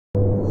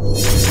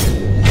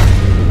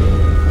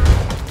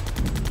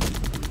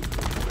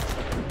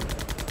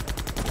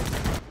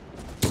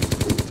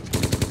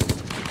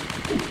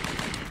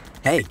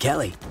Hey,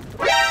 Kelly.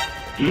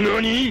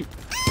 NANI?!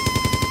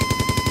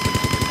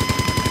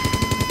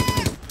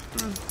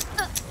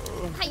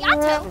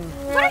 Hayato,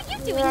 what are you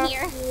doing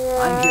here?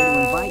 I'm here to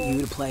invite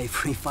you to play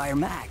Free Fire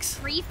Max.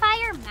 Free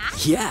Fire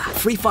Max? Yeah,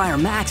 Free Fire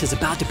Max is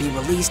about to be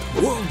released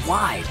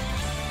worldwide.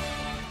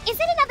 Is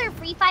it another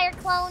Free Fire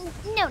clone?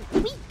 No,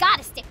 we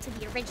gotta stick to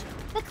the original.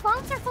 The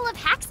clones are full of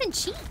hacks and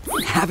cheats.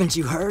 Haven't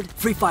you heard?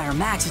 Free Fire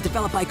Max is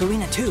developed by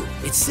Garena too.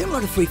 It's similar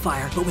to Free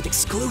Fire, but with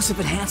exclusive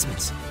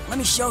enhancements. Let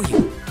me show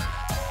you.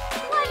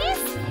 What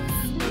is this?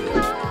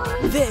 Wow.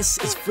 This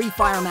is Free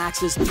Fire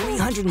Max's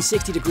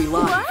 360-degree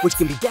line, which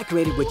can be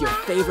decorated with your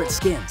favorite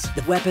skins.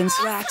 The weapons,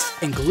 racks,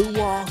 and glue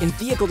wall and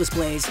vehicle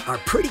displays are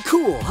pretty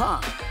cool,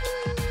 huh?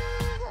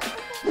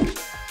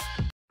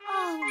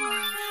 Oh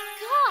my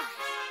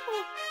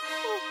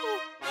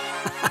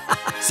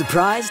god!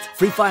 Surprised?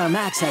 Free Fire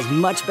Max has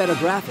much better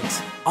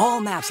graphics. All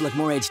maps look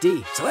more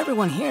HD, so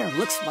everyone here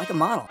looks like a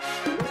model.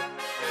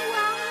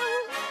 Wow.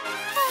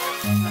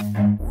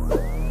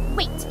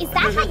 Wait, is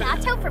that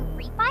Hayato from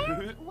Free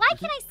Fire? Why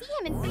can't I see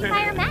him in Free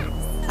Fire Max?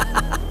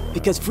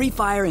 Because Free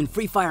Fire and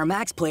Free Fire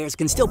Max players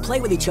can still play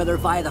with each other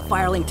via the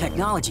Firelink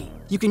technology.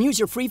 You can use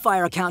your Free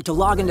Fire account to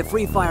log into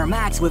Free Fire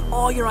Max with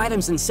all your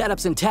items and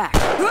setups intact.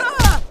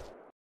 Ah!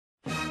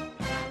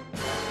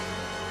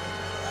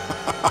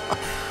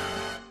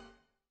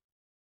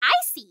 I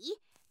see.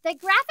 The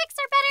graphics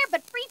are better,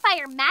 but Free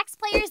Fire Max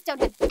players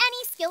don't have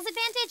any skills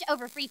advantage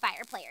over Free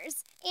Fire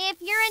players.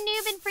 If you're a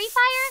noob in Free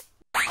Fire,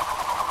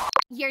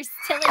 you're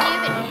still a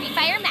noob in Free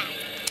Fire Max.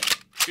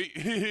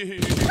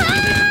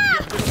 Ah!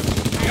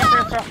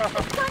 Wow! The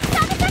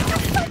sound effects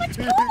are so much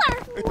cooler!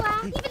 Wow,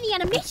 even the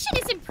animation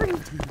is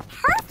improved.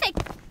 Perfect!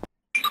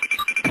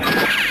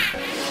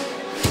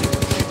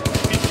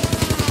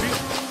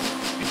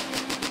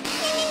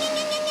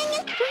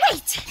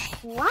 Wait!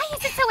 Why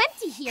is it so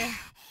empty here?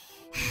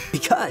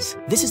 Because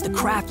this is the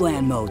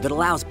Craftland mode that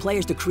allows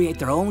players to create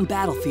their own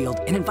battlefield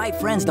and invite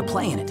friends to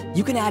play in it.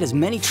 You can add as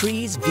many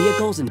trees,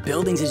 vehicles, and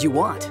buildings as you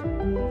want.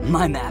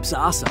 My map's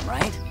awesome,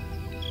 right?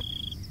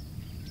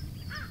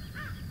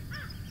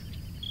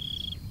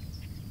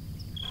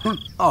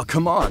 Oh,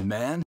 come on,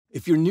 man.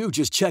 If you're new,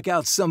 just check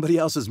out somebody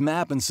else's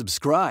map and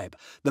subscribe.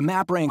 The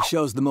map rank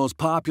shows the most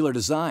popular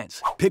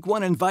designs. Pick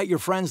one and invite your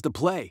friends to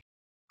play.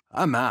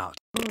 I'm out.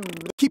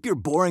 Keep your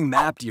boring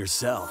map to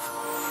yourself.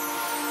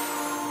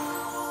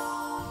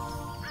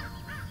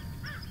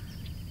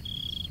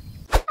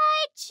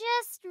 I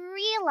just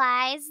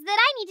realized that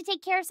I need to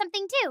take care of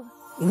something too.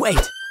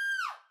 Wait.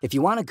 If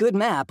you want a good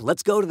map,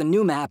 let's go to the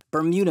new map,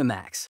 Bermuda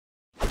Max.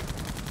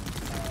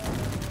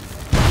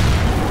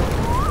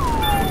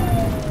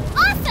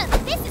 Awesome!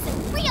 This is a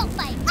real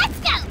fight. Let's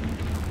go!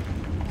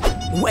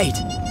 Wait.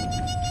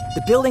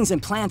 The buildings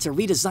and plants are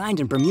redesigned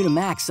in Bermuda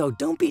Max, so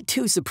don't be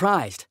too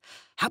surprised.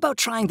 How about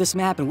trying this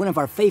map in one of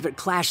our favorite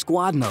Clash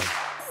Squad mode?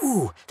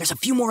 Ooh, there's a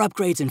few more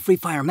upgrades in Free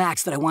Fire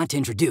Max that I want to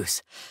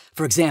introduce.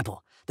 For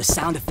example, the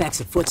sound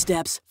effects of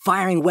footsteps,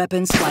 firing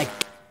weapons like...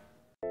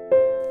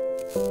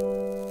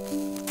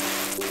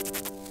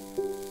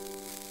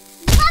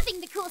 Loving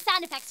the cool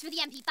sound effects for the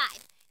MP5.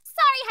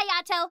 Sorry,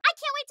 Hayato. I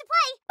can't wait to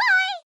play.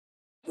 Bye!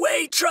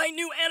 Wait, try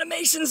new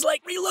animations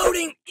like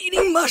reloading,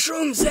 eating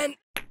mushrooms, and...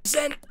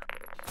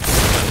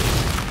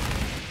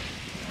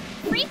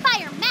 Free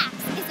Fire Max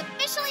is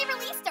officially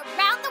released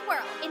around the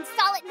world.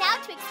 Install it now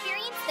to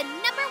experience the